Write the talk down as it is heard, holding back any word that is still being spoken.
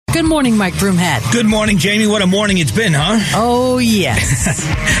Good morning, Mike Broomhead. Good morning, Jamie. What a morning it's been, huh? Oh, yes.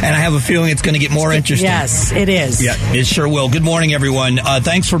 And I have a feeling it's going to get more interesting. Yes, it is. Yeah, it sure will. Good morning, everyone.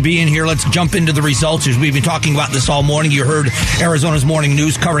 Thanks for being here. Let's jump into the results. As we've been talking about this all morning, you heard Arizona's Morning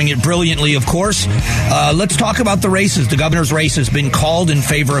News covering it brilliantly, of course. Let's talk about the races. The governor's race has been called in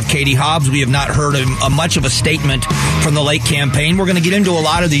favor of Katie Hobbs. We have not heard much of a statement from the late campaign. We're going to get into a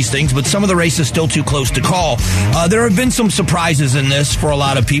lot of these things, but some of the races still too close to call. There have been some surprises in this for a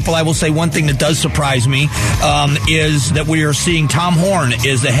lot of people. I will say one thing that does surprise me is that we are seeing Tom Horn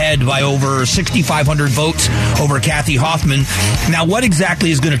is ahead by over 6,500 votes over Kathy Hoffman. Now, what exactly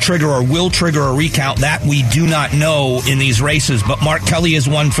is going to trigger or will trigger a recount, that we do not know in these races. But Mark Kelly has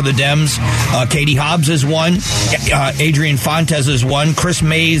won for the Dems. Katie Hobbs has won. Adrian Fontes has won. Chris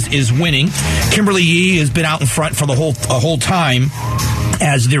Mays is winning. Kimberly Yee has been out in front for the whole time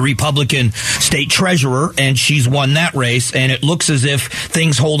as the Republican state treasurer, and she's won that race, and it looks as if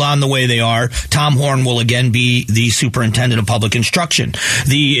things hold on the way they are. Tom Horn will again be the superintendent of public instruction.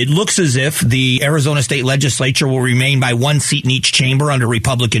 It looks as if the Arizona state legislature will remain by one seat in each chamber under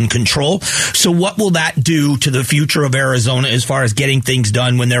Republican control. So what will that do to the future of Arizona as far as getting things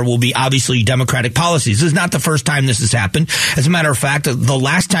done when there will be obviously Democratic policies? This is not the first time this has happened. As a matter of fact, the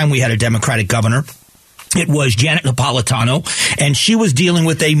last time we had a Democratic governor, it was Janet Napolitano, and she was dealing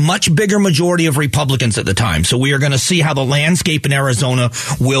with a much bigger majority of Republicans at the time. So we are going to see how the landscape in Arizona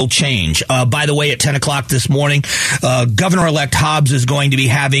will change. By the way, at 10 o'clock this morning, Governor-elect Hobbs is going to be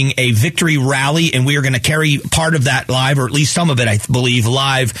having a victory rally, and we are going to carry part of that live, or at least some of it, I believe,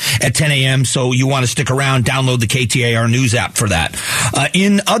 live at 10 a.m. So you want to stick around, download the KTAR News app for that.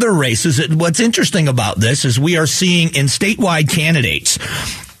 In other races, what's interesting about this is we are seeing in statewide candidates,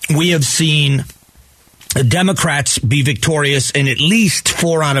 we have seen Democrats be victorious in at least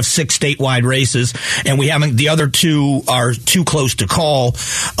 4 out of 6 statewide races, and the other 2 are too close to call,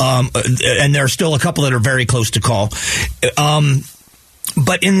 and there are still a couple that are very close to call.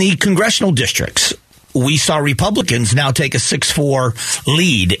 But in the congressional districts, we saw Republicans now take a 6-4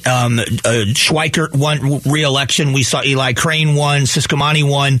 lead. Schweikert won re-election. We saw Eli Crane won. Siscomani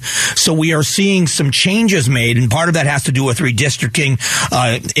won. So we are seeing some changes made, and part of that has to do with redistricting.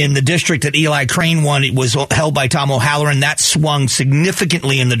 In the district that Eli Crane won, it was held by Tom O'Halloran. That swung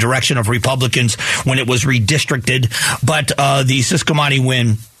significantly in the direction of Republicans when it was redistricted. But the Siscomani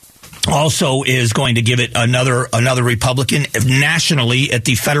win also is going to give it another Republican. Nationally, at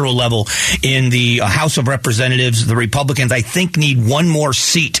the federal level, in the House of Representatives, the Republicans, I think, need one more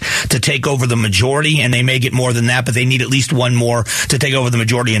seat to take over the majority, and they may get more than that, but they need at least one more to take over the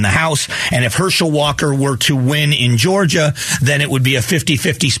majority in the House. And if Herschel Walker were to win in Georgia, then it would be a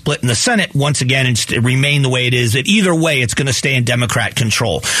 50-50 split in the Senate once again and remain the way it is. Either way, it's going to stay in Democrat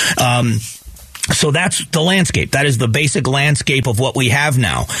control. So that's the landscape. That is the basic landscape of what we have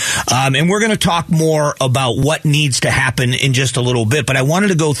now. And we're going to talk more about what needs to happen in just a little bit. But I wanted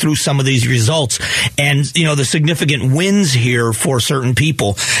to go through some of these results and, the significant wins here for certain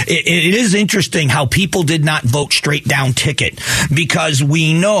people. It is interesting how people did not vote straight down ticket, because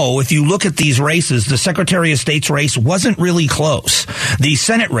we know if you look at these races, the Secretary of State's race wasn't really close. The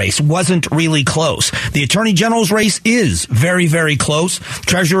Senate race wasn't really close. The Attorney General's race is very, very close.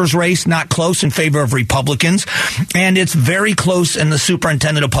 Treasurer's race, not close, in favor of Republicans, and it's very close in the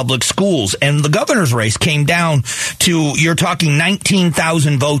superintendent of public schools. And the governor's race came down to, you're talking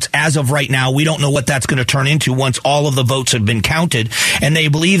 19,000 votes as of right now. We don't know what that's going to turn into once all of the votes have been counted, and they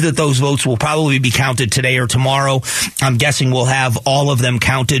believe that those votes will probably be counted today or tomorrow. I'm guessing we'll have all of them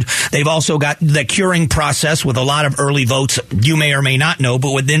counted. They've also got the curing process with a lot of early votes. You may or may not know,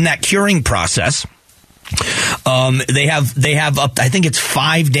 but within that curing process, they have up, I think it's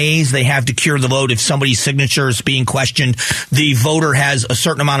 5 days they have to cure the vote. If somebody's signature is being questioned, the voter has a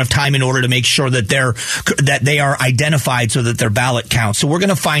certain amount of time in order to make sure that they are identified so that their ballot counts. So we're going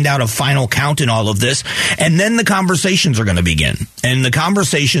to find out a final count in all of this, and then the conversations are going to begin. And the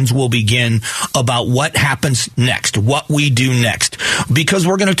conversations will begin about what happens next, what we do next, because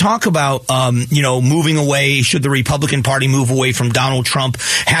we're going to talk about moving away. Should the Republican Party move away from Donald Trump?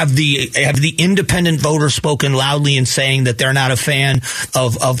 Have the independent voters spoken loudly in saying that they're not a fan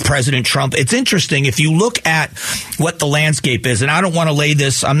of President Trump? It's interesting if you look at what the landscape is, and I don't want to lay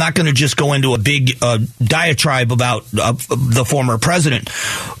this, I'm not going to just go into a big diatribe about the former president,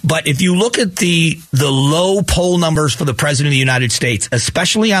 but if you look at the low poll numbers for the president of the United States,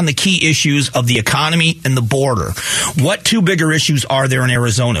 especially on the key issues of the economy and the border, what 2 bigger issues are there in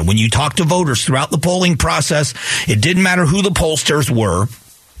Arizona? When you talk to voters throughout the polling process, it didn't matter who the pollsters were.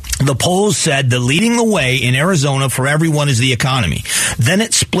 The polls said that leading the way in Arizona for everyone is the economy. Then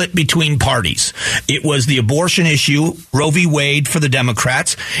it split between parties. It was the abortion issue, Roe v. Wade for the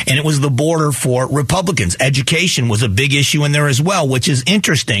Democrats, and it was the border for Republicans. Education was a big issue in there as well, which is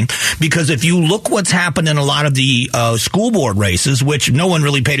interesting because if you look what's happened in a lot of the school board races, which no one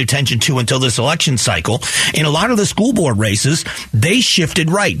really paid attention to until this election cycle, in a lot of the school board races, they shifted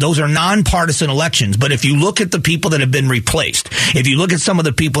right. Those are nonpartisan elections. But if you look at the people that have been replaced, if you look at some of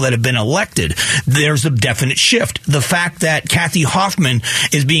the people that have been elected, there's a definite shift. The fact that Kathy Hoffman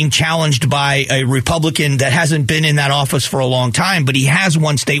is being challenged by a Republican that hasn't been in that office for a long time, but he has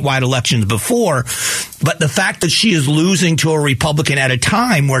won statewide elections before. But the fact that she is losing to a Republican at a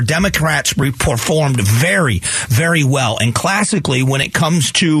time where Democrats performed very, very well. And classically, when it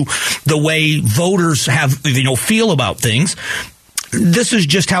comes to the way voters feel about things, this is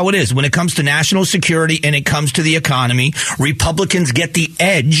just how it is. When it comes to national security and it comes to the economy, Republicans get the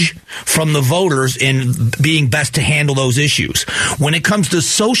edge from the voters in being best to handle those issues. When it comes to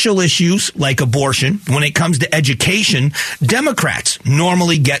social issues like abortion, when it comes to education, Democrats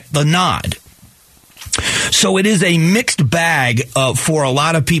normally get the nod. So it is a mixed bag for a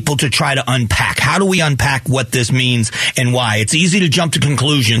lot of people to try to unpack. How do we unpack what this means and why? It's easy to jump to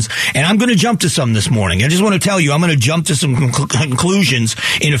conclusions, and I'm going to jump to some this morning. I just want to tell you, I'm going to jump to some conclusions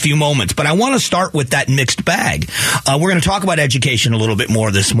in a few moments, but I want to start with that mixed bag. We're going to talk about education a little bit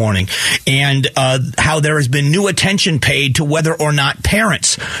more this morning and how there has been new attention paid to whether or not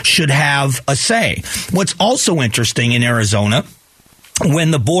parents should have a say. What's also interesting in Arizona,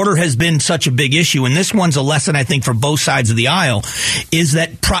 when the border has been such a big issue, and this one's a lesson, I think, for both sides of the aisle, is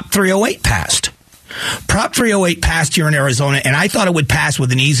that Prop 308 passed. Prop 308 passed here in Arizona, and I thought it would pass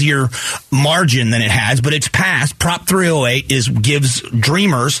with an easier margin than it has, but it's passed. Prop 308 gives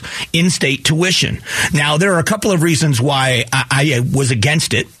Dreamers in-state tuition. Now, there are a couple of reasons why I was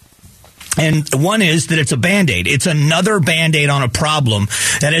against it. And one is that it's a Band-Aid. It's another Band-Aid on a problem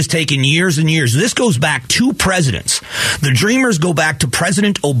that has taken years and years. This goes back 2 presidents. The Dreamers go back to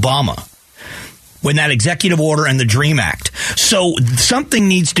President Obama when that executive order and the DREAM Act. So something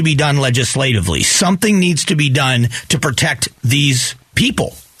needs to be done legislatively. Something needs to be done to protect these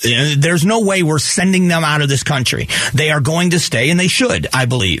people. There's no way we're sending them out of this country. They are going to stay, and they should, I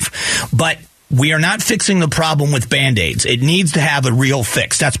believe. But we are not fixing the problem with Band-Aids. It needs to have a real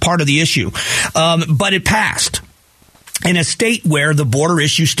fix. That's part of the issue. But it passed. In a state where the border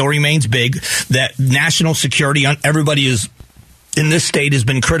issue still remains big, that national security, everybody in this state has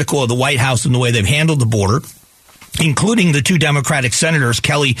been critical of the White House and the way they've handled the border, including the 2 Democratic senators,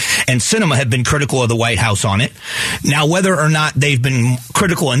 Kelly and Sinema, have been critical of the White House on it. Now, whether or not they've been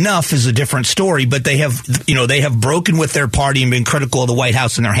critical enough is a different story, but they have broken with their party and been critical of the White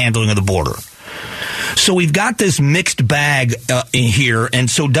House and their handling of the border. So we've got this mixed bag in here. And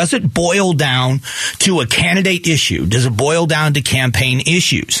so does it boil down to a candidate issue? Does it boil down to campaign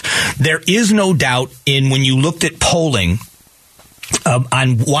issues? There is no doubt when you looked at polling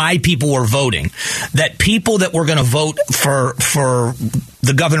on why people were voting, that people that were going to vote for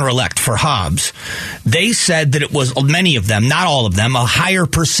the governor-elect, for Hobbs, they said that it was, many of them, not all of them, a higher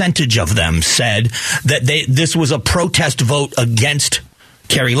percentage of them said that this was a protest vote against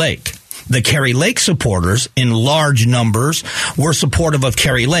Kari Lake. The Kari Lake supporters, in large numbers, were supportive of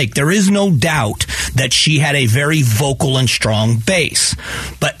Kari Lake. There is no doubt that she had a very vocal and strong base.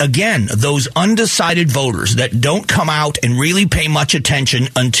 But again, those undecided voters that don't come out and really pay much attention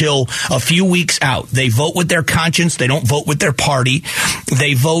until a few weeks out, they vote with their conscience, they don't vote with their party,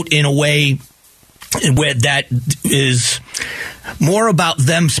 they vote in a way that is more about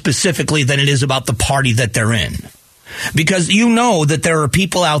them specifically than it is about the party that they're in. Because you know that there are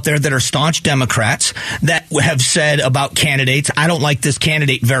people out there that are staunch Democrats that have said about candidates, I don't like this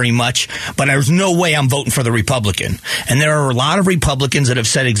candidate very much, but there's no way I'm voting for the Republican. And there are a lot of Republicans that have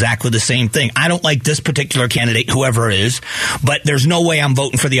said exactly the same thing. I don't like this particular candidate, whoever it is, but there's no way I'm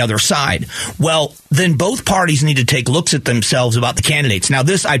voting for the other side. Well, then both parties need to take looks at themselves about the candidates. Now,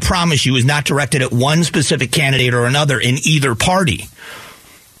 this, I promise you, is not directed at one specific candidate or another in either party.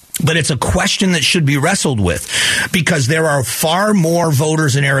 But it's a question that should be wrestled with, because there are far more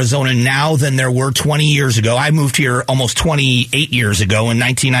voters in Arizona now than there were 20 years ago. I moved here almost 28 years ago in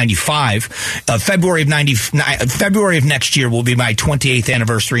 1995. February of next year will be my 28th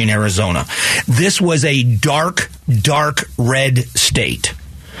anniversary in Arizona. This was a dark, dark red state.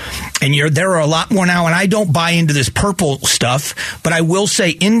 And there are a lot more now, and I don't buy into this purple stuff, but I will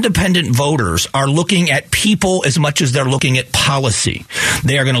say independent voters are looking at people as much as they're looking at policy.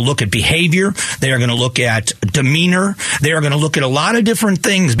 They are going to look at behavior. They are going to look at demeanor. They are going to look at a lot of different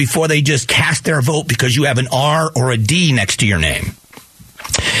things before they just cast their vote because you have an R or a D next to your name.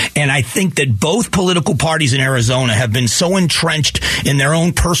 And I think that both political parties in Arizona have been so entrenched in their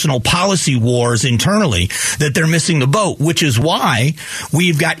own personal policy wars internally that they're missing the boat, which is why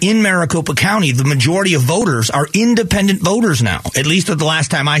we've got in Maricopa County, the majority of voters are independent voters now, at least at the last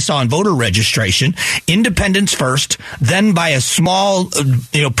time I saw in voter registration. Independents first, then by a small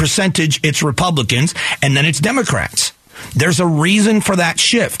percentage, it's Republicans, and then it's Democrats. There's a reason for that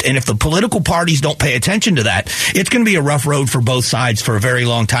shift. And if the political parties don't pay attention to that, it's going to be a rough road for both sides for a very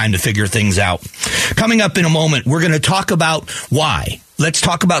long time to figure things out. Coming up in a moment, we're going to talk about why. Let's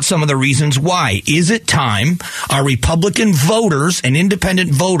talk about some of the reasons why. Is it time? Are Republican voters and independent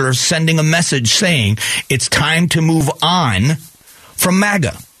voters sending a message saying it's time to move on from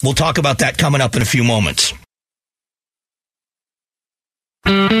MAGA? We'll talk about that coming up in a few moments.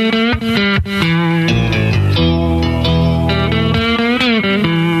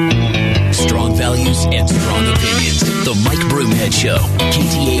 Strong values and strong opinions. The Mike Broomhead Show.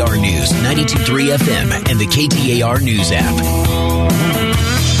 KTAR News, 92.3 FM, and the KTAR News app.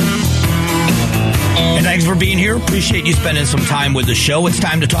 And thanks for being here. Appreciate you spending some time with the show. It's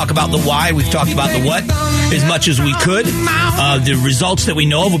time to talk about the why. We've talked about the what as much as we could. The results that we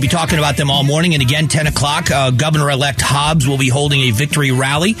know of, we'll be talking about them all morning. And again, 10 o'clock, Governor-elect Hobbs will be holding a victory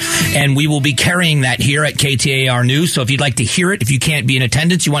rally, and we will be carrying that here at KTAR News. So if you'd like to hear it, if you can't be in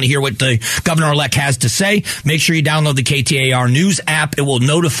attendance, you want to hear what the Governor-elect has to say, make sure you download the KTAR News app. It will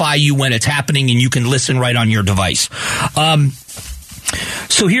notify you when it's happening, and you can listen right on your device.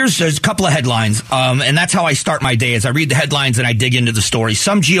 So there's a couple of headlines, and that's how I start my day, as I read the headlines and I dig into the story.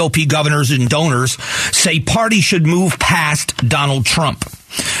 Some GOP governors and donors say party should move past Donald Trump.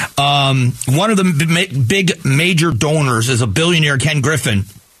 One of the big major donors is a billionaire, Ken Griffin.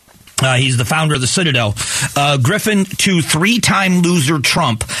 He's the founder of the Citadel. Griffin to three-time loser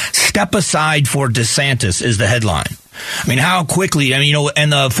Trump, step aside for DeSantis is the headline. I mean, how quickly,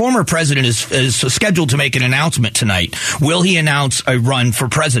 and the former president is scheduled to make an announcement tonight. Will he announce a run for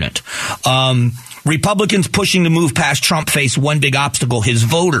president? Republicans pushing to move past Trump face one big obstacle, his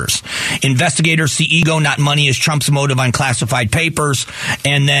voters. Investigators see ego, not money, as Trump's motive on classified papers.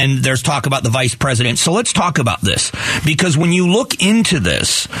 And then there's talk about the vice president. So let's talk about this, because when you look into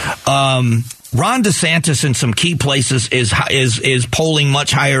this, Ron DeSantis in some key places is polling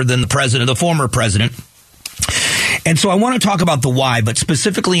much higher than the former president. And so I want to talk about the why, but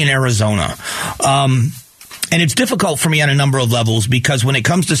specifically in Arizona. And it's difficult for me on a number of levels, because when it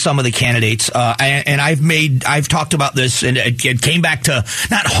comes to some of the candidates, and I've talked about this, and it came back to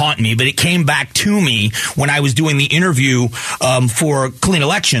not haunt me, but it came back to me when I was doing the interview for Clean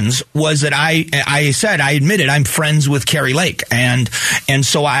Elections, was that I admitted I'm friends with Kari Lake, and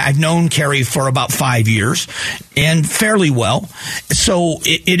so I've known Kari for about 5 years and fairly well. So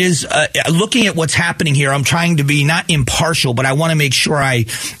it is looking at what's happening here. I'm trying to be not impartial, but I want to make sure I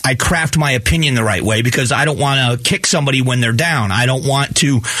craft my opinion the right way, because I don't want to kick somebody when they're down. I don't want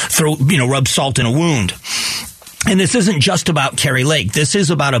to rub salt in a wound. And this isn't just about Kari Lake. This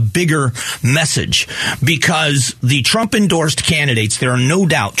is about a bigger message, because the Trump-endorsed candidates, there are no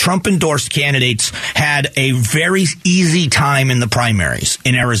doubt, Trump-endorsed candidates had a very easy time in the primaries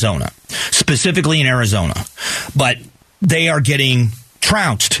in Arizona, specifically in Arizona. But they are getting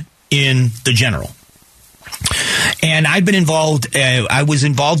trounced in the general. And I've been involved, I was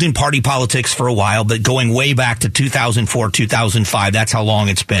involved in party politics for a while, but going way back to 2004, 2005, that's how long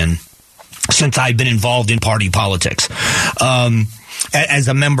it's been since I've been involved in party politics. As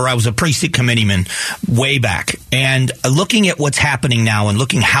a member, I was a precinct committeeman way back. And looking at what's happening now and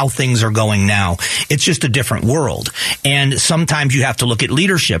looking how things are going now, it's just a different world. And sometimes you have to look at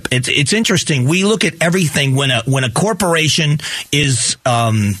leadership. It's interesting. We look at everything when a corporation is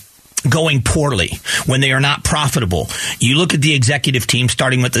going poorly, when they are not profitable. You look at the executive team,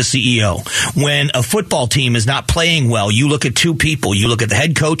 starting with the CEO. When a football team is not playing well, you look at two people. You look at the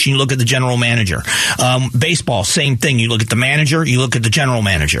head coach and you look at the general manager. Baseball, same thing. You look at the manager, you look at the general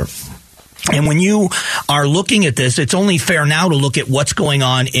manager. And when you are looking at this, it's only fair now to look at what's going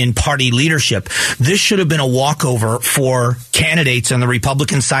on in party leadership. This should have been a walkover for candidates on the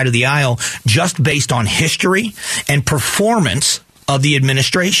Republican side of the aisle, just based on history and performance of the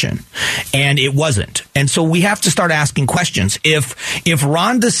administration, and it wasn't. And so we have to start asking questions. If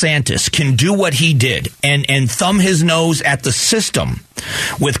Ron DeSantis can do what he did and thumb his nose at the system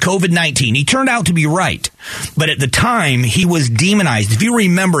with COVID-19, he turned out to be right. But at the time, he was demonized. If you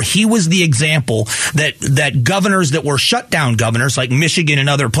remember, he was the example that governors that were shut down governors, like Michigan and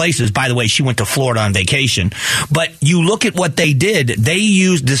other places, by the way, she went to Florida on vacation, but you look at what they did. They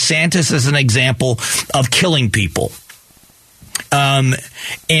used DeSantis as an example of killing people.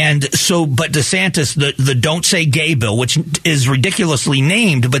 And so, but DeSantis, the Don't Say Gay bill, which is ridiculously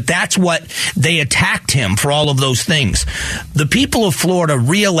named, but that's what they attacked him for, all of those things. The people of Florida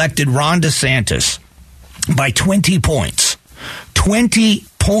reelected Ron DeSantis by 20 points. 20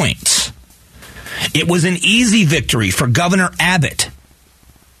 points. It was an easy victory for Governor Abbott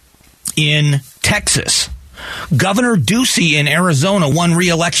in Texas. Governor Ducey in Arizona won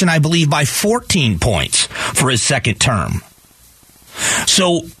re-election, I believe, by 14 points for his second term.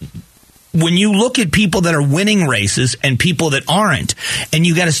 So when you look at people that are winning races and people that aren't, and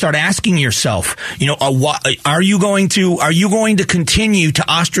you got to start asking yourself, are you going to continue to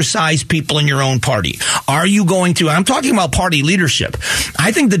ostracize people in your own party? Are you going to? I'm talking about party leadership.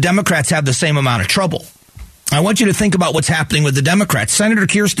 I think the Democrats have the same amount of trouble. I want you to think about what's happening with the Democrats. Senator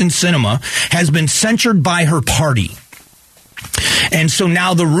Kyrsten Sinema has been censured by her party. And so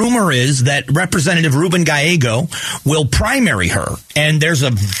now the rumor is that Representative Ruben Gallego will primary her. And there's a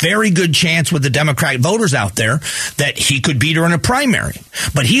very good chance with the Democratic voters out there that he could beat her in a primary.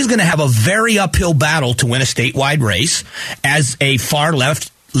 But he's going to have a very uphill battle to win a statewide race as a far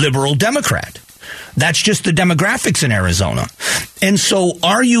left liberal Democrat. That's just the demographics in Arizona. And so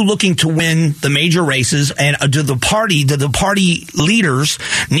are you looking to win the major races? And do the party leaders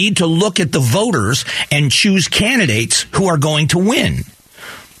need to look at the voters and choose candidates who are going to win?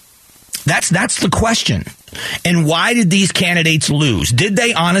 That's the question. And why did these candidates lose? Did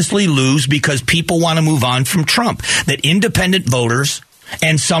they honestly lose because people want to move on from Trump? That independent voters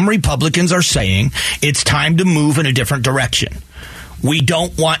and some Republicans are saying it's time to move in a different direction. We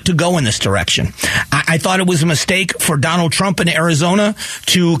don't want to go in this direction. I thought it was a mistake for Donald Trump in Arizona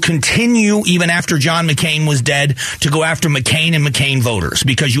to continue, even after John McCain was dead, to go after McCain and McCain voters,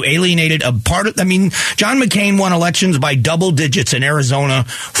 because you alienated a part of, John McCain won elections by double digits in Arizona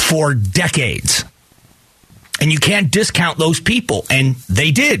for decades. And you can't discount those people. And they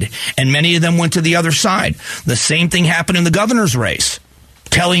did. And many of them went to the other side. The same thing happened in the governor's race,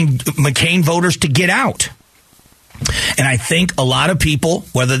 telling McCain voters to get out. And I think a lot of people,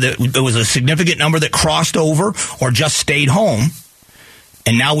 whether there was a significant number that crossed over or just stayed home,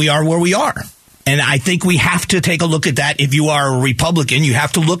 and now we are where we are. And I think we have to take a look at that. If you are a Republican, you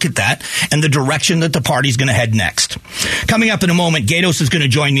have to look at that and the direction that the party's going to head next. Coming up in a moment, Gatos is going to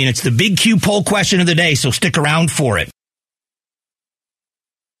join me, and it's the Big Q poll question of the day, so stick around for it.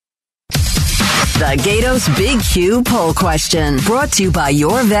 The Gatos Big Q poll question, brought to you by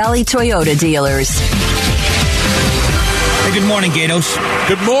Your Valley Toyota dealers. Hey, good morning, Gatos.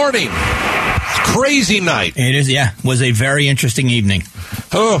 Good morning. Crazy night. It is, yeah. Was a very interesting evening.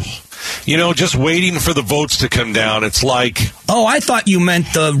 Oh, just waiting for the votes to come down. It's like... Oh, I thought you meant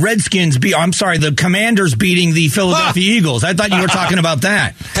the Redskins the Commanders beating the Philadelphia Eagles. I thought you were talking about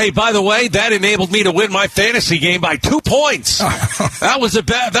that. Hey, by the way, that enabled me to win my fantasy game by 2 points. That was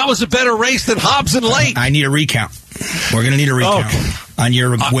a better race than Hobbs and Lake. I need a recount. We're going to need a recount on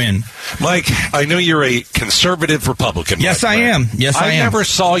your win. Mike, I know you're a conservative Republican. Yes, I am. Yes, I am. I never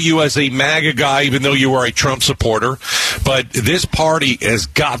saw you as a MAGA guy, even though you were a Trump supporter. But this party has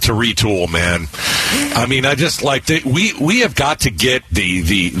got to retool, man. I just like that. We have got to get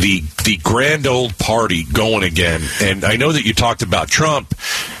the grand old party going again. And I know that you talked about Trump,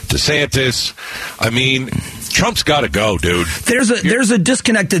 DeSantis. Trump's got to go, dude. There's a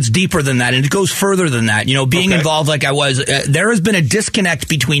disconnect that's deeper than that, and it goes further than that. Being involved like I was, there has been a disconnect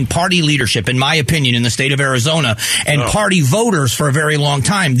between party leadership, in my opinion, in the state of Arizona, and party voters for a very long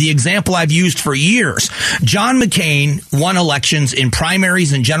time. The example I've used for years, John McCain won elections in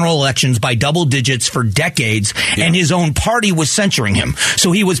primaries and general elections by double digits for decades, and his own party was censuring him.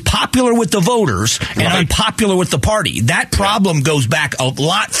 So he was popular with the voters and unpopular with the party. That problem goes back a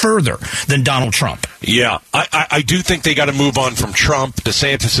lot further than Donald Trump. Yeah, I do think they got to move on from Trump.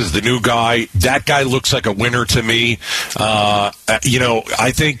 DeSantis is the new guy. That guy looks like a winner to me. I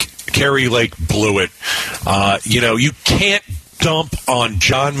think Kerry Lake blew it. You can't dump on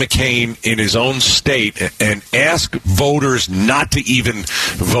John McCain in his own state and ask voters not to even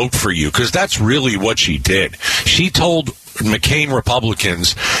vote for you, because that's really what she did. She told McCain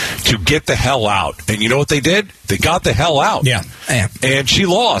Republicans to get the hell out. And you know what they did? They got the hell out. Yeah. And she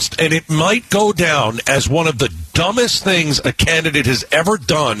lost. And it might go down as one of the dumbest things a candidate has ever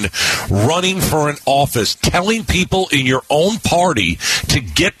done, running for an office, telling people in your own party to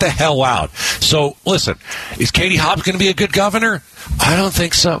get the hell out. So, listen, is Katie Hobbs going to be a good governor? I don't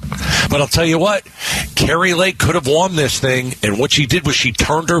think so. But I'll tell you what, Kerry Lake could have won this thing, and what she did was she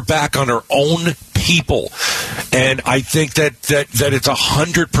turned her back on her own people. And I think that it's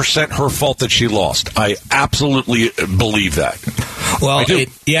 100% her fault that she lost. I absolutely believe that. Well, I do.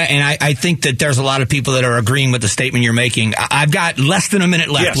 and I think that there's a lot of people that are agreeing with the statement you're making. I've got less than a minute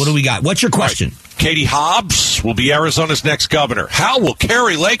left. Yes. What do we got? What's your question? Right. Katie Hobbs will be Arizona's next governor. How will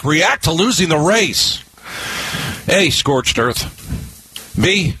Kari Lake react to losing the race? A, scorched earth.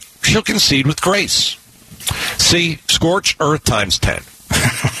 B, she'll concede with grace. C, scorched earth times 10.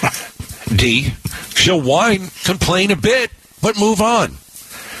 D, she'll whine, complain a bit, but move on.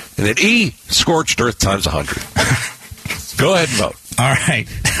 And then E, scorched earth times 100. Go ahead and vote. All right.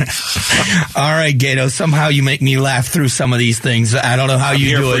 All right, Gato. Somehow you make me laugh through some of these things. I don't know how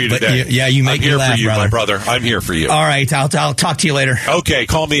you do it, but you make me laugh, my brother. I'm here for you. All right. I'll talk to you later. Okay.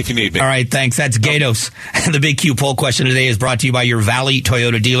 Call me if you need me. All right. Thanks. That's Gatos. The Big Q poll question today is brought to you by your Valley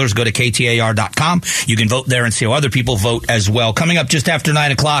Toyota dealers. Go to KTAR.com. You can vote there and see how other people vote as well. Coming up just after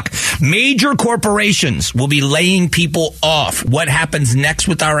 9 o'clock, major corporations will be laying people off. What happens next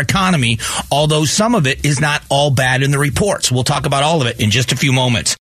with our economy, although some of it is not all bad in the reports. We'll talk about all of it in just a few moments.